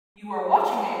You are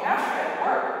watching a master at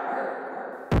work.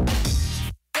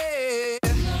 Hey,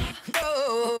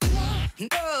 no,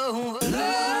 no,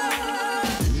 no.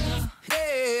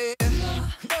 Hey,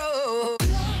 no,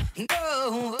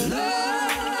 no, no.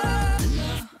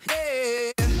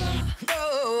 Hey,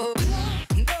 no,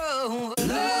 no,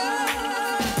 no.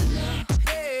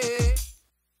 Hey,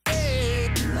 hey,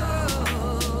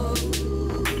 no.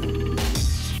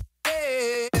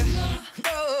 Hey, no,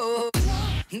 no,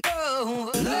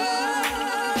 no.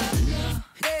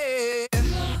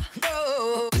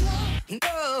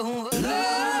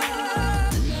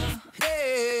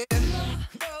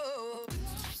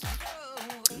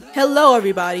 Hello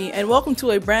everybody, and welcome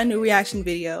to a brand new reaction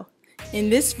video.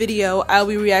 In this video, I'll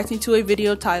be reacting to a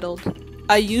video titled,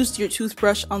 I used your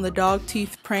toothbrush on the dog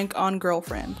teeth prank on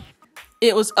girlfriend.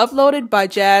 It was uploaded by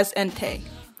Jazz and Tay.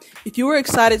 If you were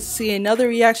excited to see another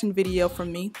reaction video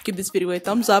from me, give this video a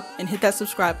thumbs up and hit that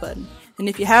subscribe button. And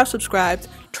if you have subscribed,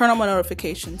 turn on my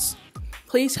notifications.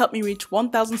 Please help me reach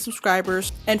 1,000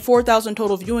 subscribers and 4,000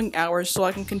 total viewing hours so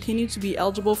I can continue to be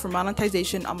eligible for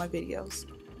monetization on my videos.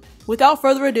 Without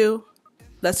further ado,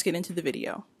 let's get into the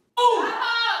video.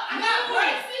 I got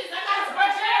braces. I got to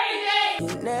brush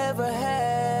everything. You never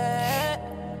had.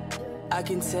 I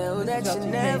can tell that you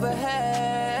never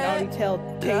had. I already tell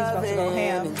Tay's about to go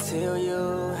ham. Until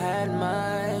you had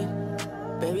mine,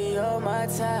 baby, you're my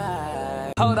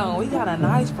type. Hold on, we got a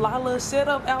nice fly little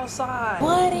setup outside.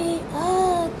 What it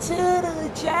up to the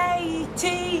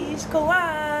JT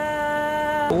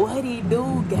squad? What he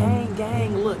do, gang,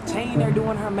 gang? Look, Tane there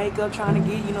doing her makeup, trying to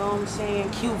get, you know what I'm saying,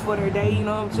 cute for their day, you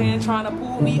know what I'm saying, trying to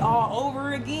pull me all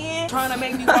over again, trying to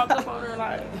make me walk up on her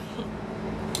like,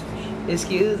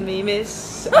 excuse me,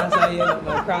 miss, I saw you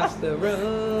across the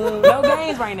room. No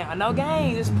games right now, no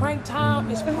games. It's prank time,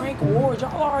 it's prank wars.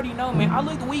 Y'all already know, man. I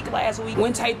looked weak last week.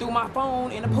 When Tay threw my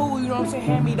phone in the pool, you know what I'm saying,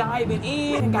 had me diving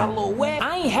in and got a little wet.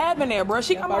 I ain't having that, bro.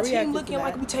 She got my team looking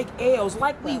like we take L's,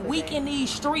 like we weak in these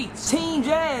streets. Team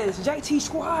Jazz, JT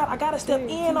squad, I gotta step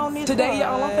in on this. Today,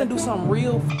 y'all, I'm finna do something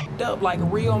real f***ed up, like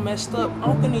real messed up.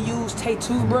 I'm finna use Tay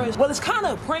Toothbrush. Well, it's kind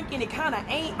of pranking, it kind of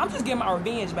ain't. I'm just getting my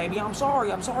revenge, baby. I'm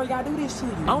sorry I gotta do this to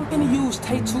you. I'm finna use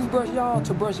Tay Toothbrush, y'all,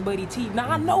 to brush buddy teeth. Now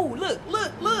I know, look.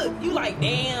 You like,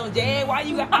 damn, Jad, why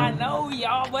you got? I know,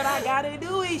 y'all. What I gotta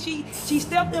do is she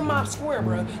stepped in my square,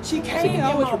 bro. She came in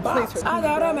my box. I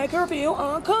gotta make her feel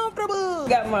uncomfortable.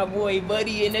 Got my boy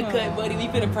Buddy in the cut, Buddy. We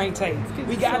finna prank Tay.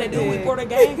 We gotta do it for the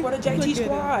gang, for the JT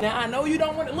squad. Now I know you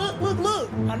don't want to look.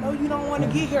 I know you don't want to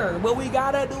get here, but we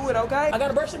gotta do it, okay? I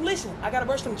gotta brush them. Listen, I gotta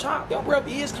brush them chops. Your breath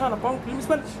is kind of funky. Let me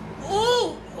smell it.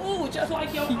 Ooh, just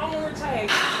like your own tag.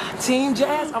 Team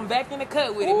Jazz, I'm back in the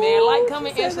cut with it, man. Like,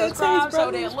 comment, and subscribe so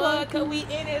that love, cause we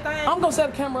anything. I'm gonna set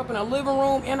a camera up in the living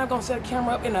room, and I'm gonna set a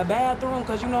camera up in the bathroom,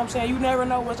 cause you know what I'm saying, you never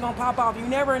know what's gonna pop off. You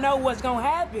never know what's gonna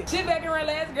happen. Sit back and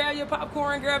relax, grab your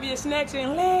popcorn, grab your snacks,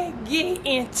 and let's get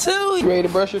into it. You ready to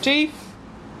brush your teeth?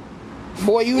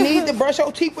 Boy, you need to brush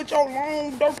your teeth with your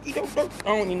long, dirty. I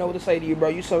don't even know what to say to you, bro.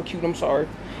 You so cute, I'm sorry.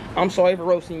 I'm sorry for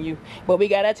roasting you. But we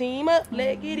got our team up.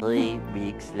 Let's get it. 3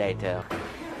 weeks later.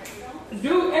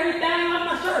 Do everything on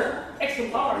my shirt. Extra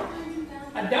hard.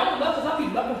 I don't love it. I'll be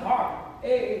loving hard.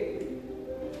 Hey.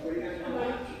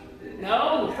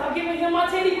 No, stop giving him my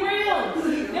Teddy Grahams.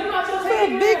 Them not your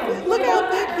Teddy Grahams. Look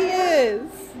how big he is.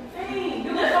 Dang,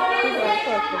 them was hard.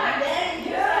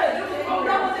 Yeah, oh,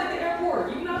 that was at the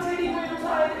airport. You know Teddy Grahams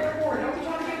are at the airport. Don't be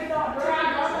trying to get the dog.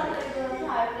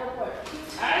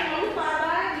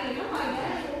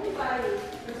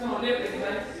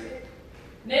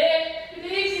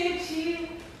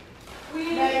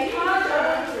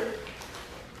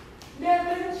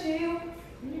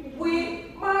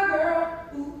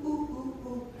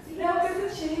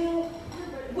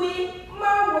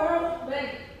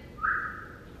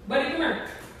 Buddy, come here.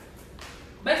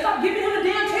 But stop giving him the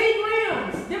damn Teddy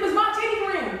Grahams. Them is my Teddy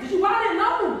Grahams. Did you buy them?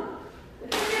 No.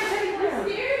 Damn Teddy Grahams. I'm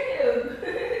scared of him.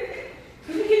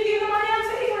 Cause you keep giving him my damn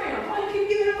Teddy Grahams. Why you keep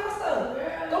giving him my stuff?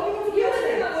 Don't keep forgetting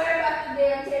it. Don't worry about the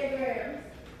damn Teddy Grahams.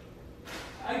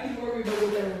 I keep worrying about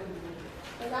what they're.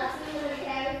 Cause I see them in the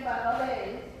cabin by all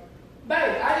days.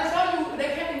 Babe, I just told you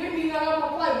they can't give me on my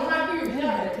plate. When I hear you,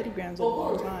 Had Teddy Grahams a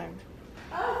long time.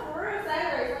 Oh, for real,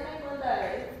 Saturday, Sunday,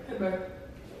 Monday. Hey, babe.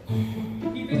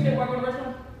 You fix that while I go to the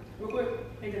restaurant? Real quick.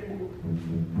 Take that boo.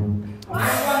 Why?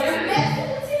 You're messing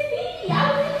with the TV. I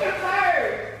was in here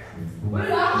first. What is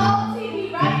the whole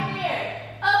TV right there.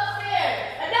 Upstairs.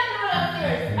 Another one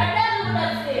upstairs. Another one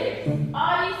upstairs.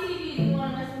 All these TVs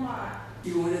going this mine.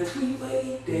 You want a tweet, buddy?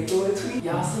 They go a tweet.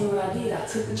 Y'all seen what I did? I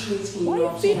took the tweets and you Why know you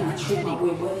what I'm saying? feeding I tricked my Teddy?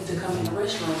 boy Buddy to come in the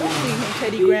restaurant. Don't feed him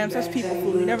Teddy Grahams. That's people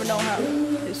food. You never know how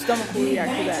his stomach will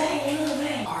react to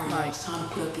that. Are it's time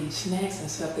to put up these snacks and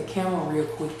set up the camera real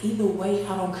quick. Either way,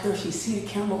 I don't care if she see the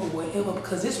camera or whatever,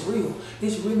 because it's real.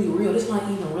 It's really real. This not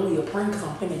even really a prank because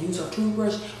I'm finna use her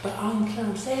toothbrush, but I don't care,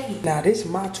 I'm savvy. Now, this is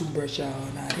my toothbrush, y'all.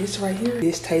 Now, this right here,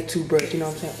 this Tay toothbrush, you know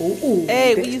what I'm saying? Ooh,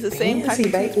 hey, we use the same type of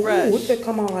toothbrush. Ooh, what's that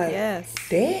come on like? Yes.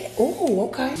 That? Ooh,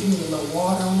 okay. Give me a little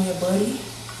water on there, buddy.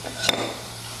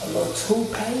 A little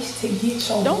toothpaste to get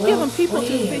your Don't give them people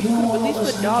toothpaste, but at least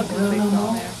put dog toothpaste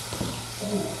on there.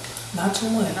 Ooh, not too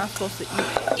much. They're not supposed to eat.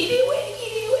 Get it wet.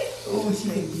 Oh, she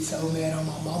finna be so mad on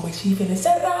my mama. She finna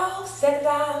set it off. She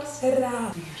trying to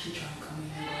come in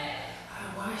here.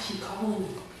 Why is she calling me?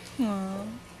 Aww.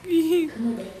 Come here,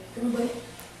 baby. Come here, buddy.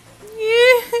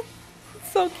 Yeah.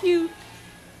 So cute.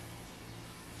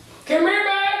 Come here,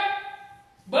 baby.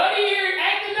 Buddy here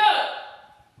acting up.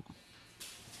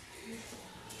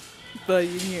 Buddy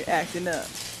in here acting up.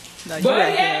 No, you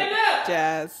Buddy acting up,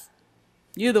 Jazz.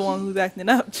 You're the one who's acting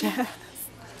up, Jazz.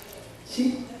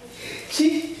 She.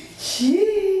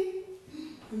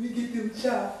 Let me get them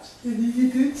chops.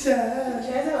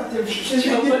 Jazz out there. What's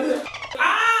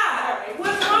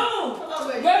wrong? Come on,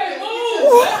 baby. Baby,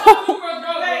 move.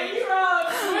 Baby, you wrong.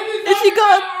 Is she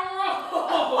going?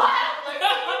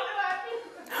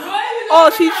 Oh,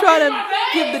 she's trying to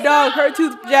give the dog her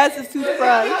Jazz's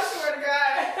toothbrush.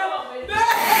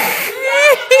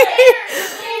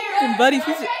 And Buddy,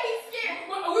 he's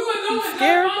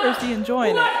scared or is he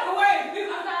enjoying it?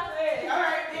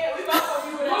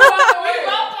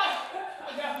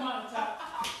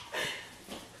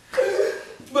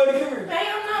 Buddy, come here.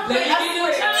 Let me get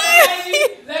them chops,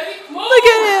 baby. Let me move. Look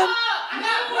at him. I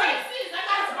got braces. I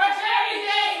got to brush every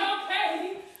day. Okay.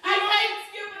 I can't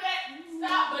skip that.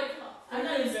 Stop, buddy. Come on. I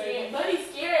know you're scared. Buddy's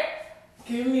scared.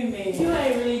 Give me, man. You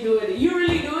ain't really doing it. You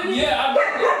really doing it? Yeah, I'm doing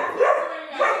it.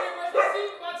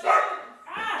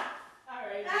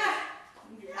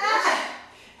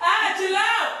 Chill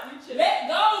out. Let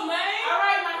go, man. All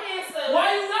right, my hand son.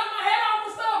 Why you knock my head off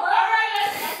the stuff, bro? All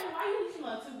right, why you using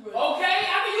my toothbrush? Okay,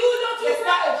 I can use your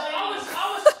toothbrush.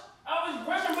 I was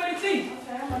brushing for the teeth.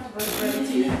 Okay, I'm about to brush for the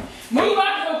teeth. Move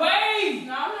out the way.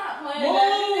 No, I'm not playing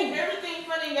Move. that. Everything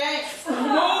funny games.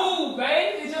 Move,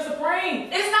 babe. It's just a prank.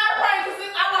 It's not a prank because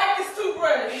I like this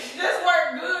toothbrush. This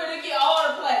work good. It get all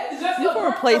the play. It's just You can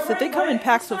replace it. They come in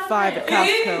packs of 5 at All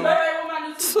right, Costco. with my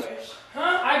new toothbrush.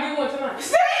 Huh? I get one tonight.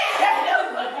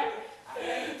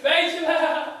 Babe, chill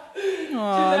out.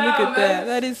 Aw, look at that.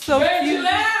 That is so Babe, cute.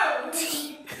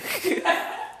 chill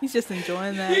out. He's just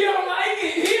enjoying that. He don't like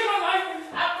it. He don't like it.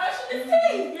 I'm brushing his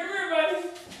teeth. Come here, buddy.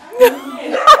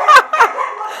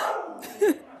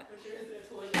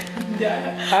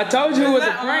 I told you it was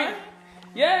a prank.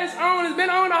 Yeah, it's on. It's been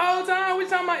on the whole time. We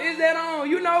talking about is that on?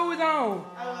 You know it's on.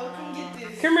 Oh, come get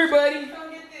this. Come here, buddy.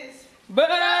 Come get this.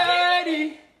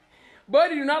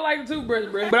 Buddy do not like the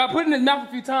toothbrush, bro. But I put it in his mouth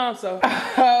a few times, so.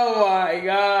 Oh my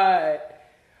God.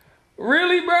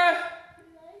 Really, bruh?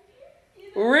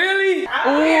 Really?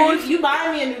 Oh, you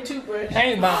buying me a new toothbrush? I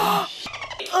ain't buying you.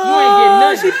 Oh, You ain't getting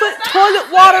nothing. she put toilet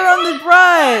water on the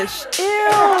brush.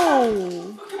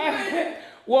 Ew.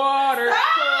 Water.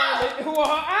 Toilet,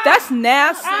 water. That's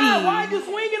nasty. Why you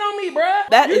swinging on me, bruh?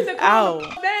 That You is said calm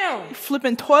out. down.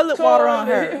 Flipping toilet water on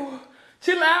her.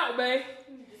 Chill out, babe.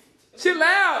 Chill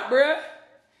out, bruh.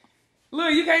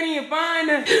 Look, you can't even find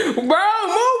it. Bro, move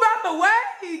out the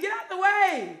way. Get out the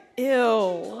way.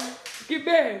 Ew. Get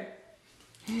back.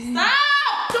 Stop doing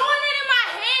it in my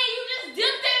hand. You just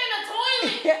dipped it in the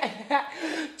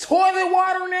toilet. Toilet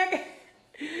water, nigga.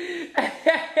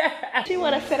 She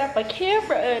want to set up a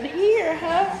camera in here,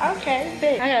 huh? Okay,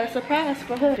 big. I got a surprise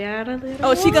for her.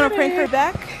 Oh, she gonna prank her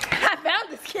back? I found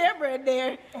this camera in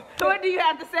there. What do you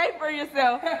have to say for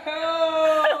yourself?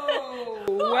 Oh,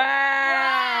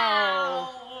 wow.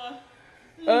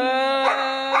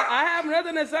 I have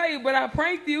nothing to say, but I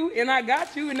pranked you and I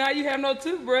got you, and now you have no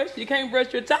toothbrush. You can't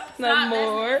brush your chops no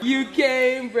more. You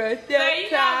can't brush your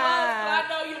chops. I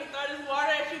know you throw this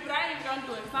water at you, but I ain't even gonna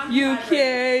do it. You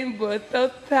can't brush your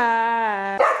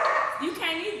chops. You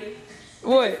can't either.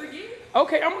 What?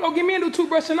 Okay, I'm gonna give me a new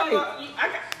toothbrush tonight.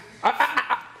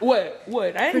 What?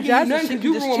 I ain't give you nothing because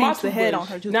you ruined my the head on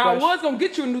her toothbrush. Now I toothbrush. was gonna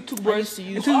get you a new toothbrush to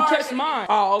use until you touched mine.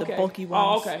 Oh, okay. the bulky Oh,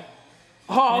 ones. okay.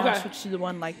 Oh, Now okay. switch to the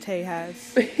one like Tay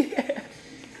has. Let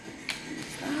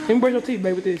me brush your teeth,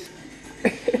 babe, with this.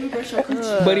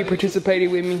 Buddy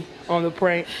participated with me on the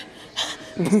prank.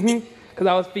 Because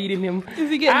I was feeding him. Is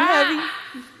he getting heavy?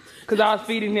 Because I was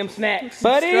feeding him snacks.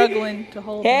 Buddy. Struggling to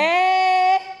hold him.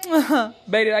 Hey.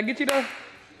 Babe, did I get you though?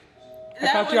 I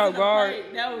caught you off guard.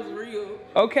 That was real.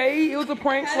 Okay, it was a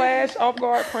prank slash off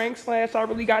guard prank slash I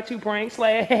really got you prank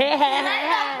slash. You don't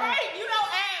add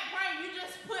prank. You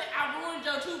just put I ruined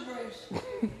your toothbrush.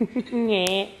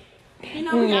 Yeah. You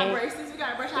know we got braces. We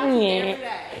gotta brush our teeth every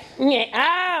day. Yeah.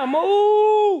 Ah,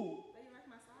 move.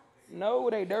 No,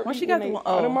 they dirty. Well, she got and the they one-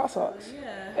 under my socks.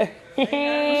 Yeah. She got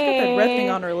that red thing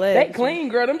on her leg. They clean,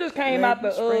 girl. Them just came out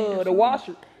the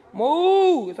washer.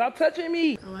 Move. Stop touching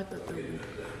me. Oh, I thought that was...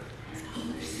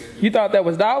 You thought that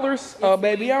was dollars? Oh,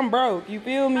 baby, I'm broke. You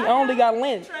feel me? I only got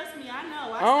lint. Trust me, I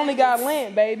know. I only got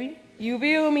lint, baby. You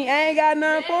feel me? I ain't got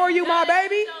nothing for you, my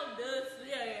baby.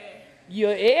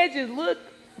 Your edges look...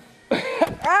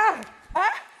 Why'd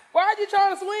you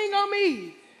trying to swing on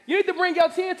me? You need to bring your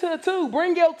 10 to a 2.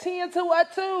 Bring your 10 to a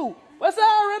 2. What's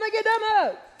up, Rena? Get done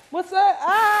up. What's up?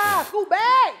 Go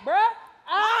back, bruh.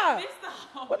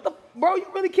 What the... Bro, you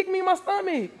really kicked me in my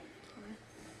stomach.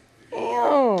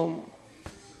 Damn.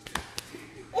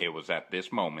 It was at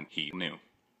this moment he knew.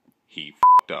 He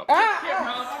f***ed up. All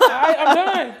right, I'm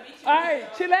done. All right,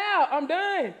 chill out. I'm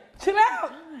done. Chill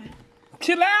out.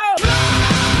 Chill out.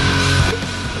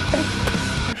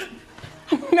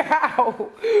 Now,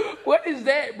 what is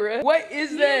that, bruh? What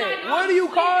is that? What do you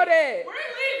call that? We're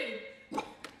leaving.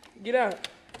 Get out.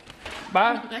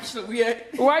 Bye. Actually, we are.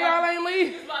 Why y'all ain't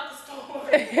leave? It's about the store.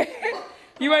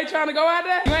 You ain't trying to go out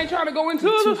there? You ain't trying to go into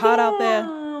Too the hot out there.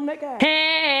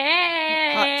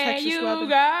 Hey, Texas you weather.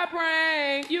 got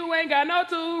pranked. You ain't got no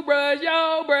toothbrush.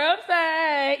 Your breath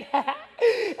stank.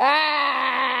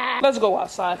 Let's go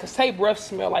outside, because Tay breath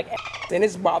smell like ass, and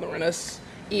it's bothering us.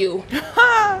 Ew.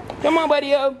 Come on,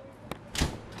 buddy. Oh,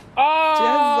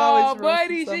 always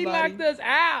buddy, roasting she somebody. locked us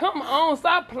out. Come on,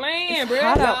 stop playing, bro.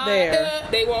 hot out there.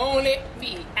 They won't let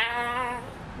me out.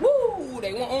 Woo,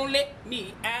 they won't let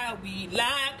me out. We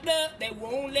locked up. They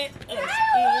won't let us in.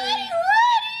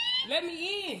 Let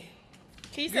me in.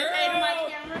 Can you say hey to my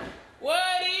camera?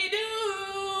 What he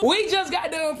do? We just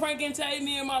got done pranking Tay,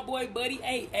 me and my boy Buddy.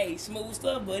 Hey, smooth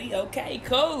stuff, buddy. Okay,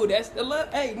 cool. That's the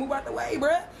love. Hey, move out the way,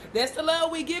 bruh. That's the love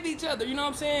we give each other. You know what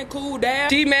I'm saying? Cool down.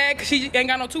 She mad because she ain't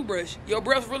got no toothbrush. Your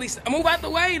breath really... Move out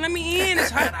the way. Let me in. It's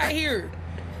hot out here.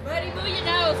 Buddy, move your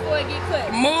nose before it get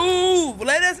cut. Move.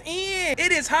 Let us in.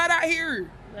 It is hot out here.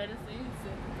 Let us in.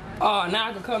 Oh, now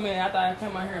I can come in after I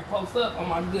come out here and post up on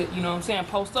my good, you know what I'm saying,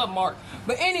 post up mark.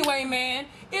 But anyway, man,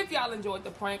 if y'all enjoyed the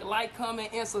prank, like,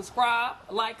 comment, and subscribe.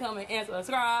 Like, comment, and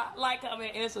subscribe. Like,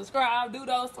 comment, and subscribe. Do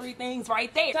those 3 things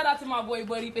right there. Shout out to my boy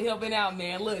Buddy for helping out,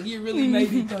 man. Look, you really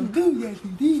made me come through. Yes,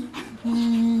 you did.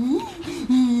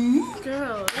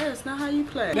 Girl, that's not how you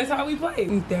play. That's how we play.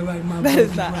 Ain't that right, my That buddy?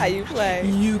 is not how you play.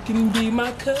 You can be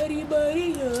my cuddy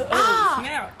buddy. Oh,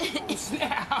 snap.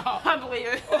 Snap. I believe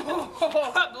it.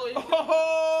 I believe it.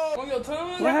 On your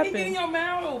tongue? What I can't get happened? in your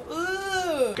mouth.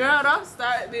 Ugh. Girl, don't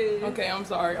start this. Okay, I'm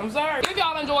sorry. If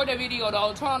y'all enjoyed the video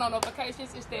though, turn on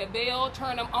notifications. It's that bell.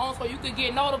 Turn them on so you can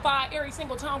get notified every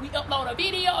single time we upload a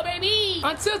video, baby.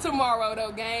 Until tomorrow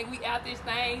though, gang, we out this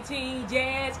thing. Team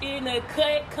Jazz in the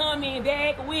cut, coming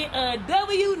back with a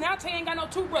W. Now Tay ain't got no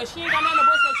toothbrush. She ain't got nothing to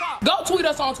brush her top. Go tweet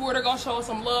us on Twitter. Go show us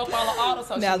some love. Follow all the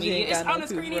social Now she media. ain't It's got no on the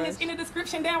screen and it's in the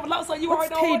description down below, so you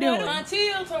What's already know Tay what to do. doing?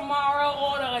 Until tomorrow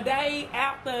or the day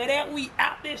after that, we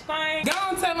out this thing.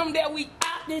 Don't tell them that we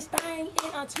out this thing.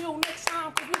 And until next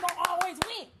time, because we gon' always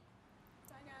win.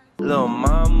 Little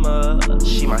mama,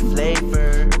 she my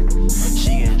flavor.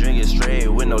 She can drink it straight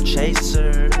with no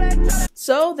chaser.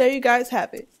 So there you guys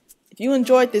have it. If you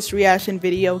enjoyed this reaction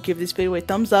video, give this video a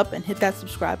thumbs up and hit that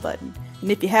subscribe button.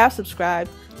 And if you have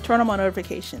subscribed, turn on my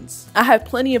notifications. I have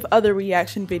plenty of other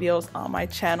reaction videos on my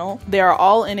channel. They are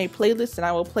all in a playlist, and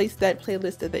I will place that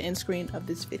playlist at the end screen of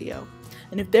this video.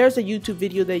 And if there's a YouTube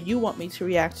video that you want me to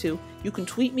react to, you can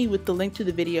tweet me with the link to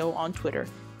the video on Twitter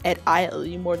at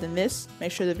 @ILUMoreThanThis.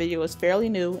 Make sure the video is fairly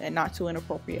new and not too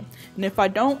inappropriate. And if I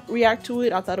don't react to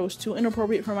it, I thought it was too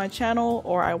inappropriate for my channel,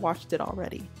 or I watched it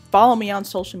already. Follow me on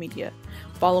social media.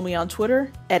 Follow me on Twitter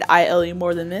at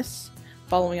 @ILUMoreThanThis.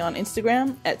 Follow me on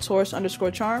Instagram at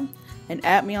Taurus_charm, and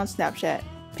add me on Snapchat,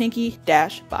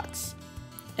 Pinky-Bots.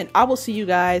 And I will see you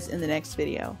guys in the next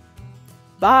video.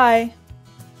 Bye!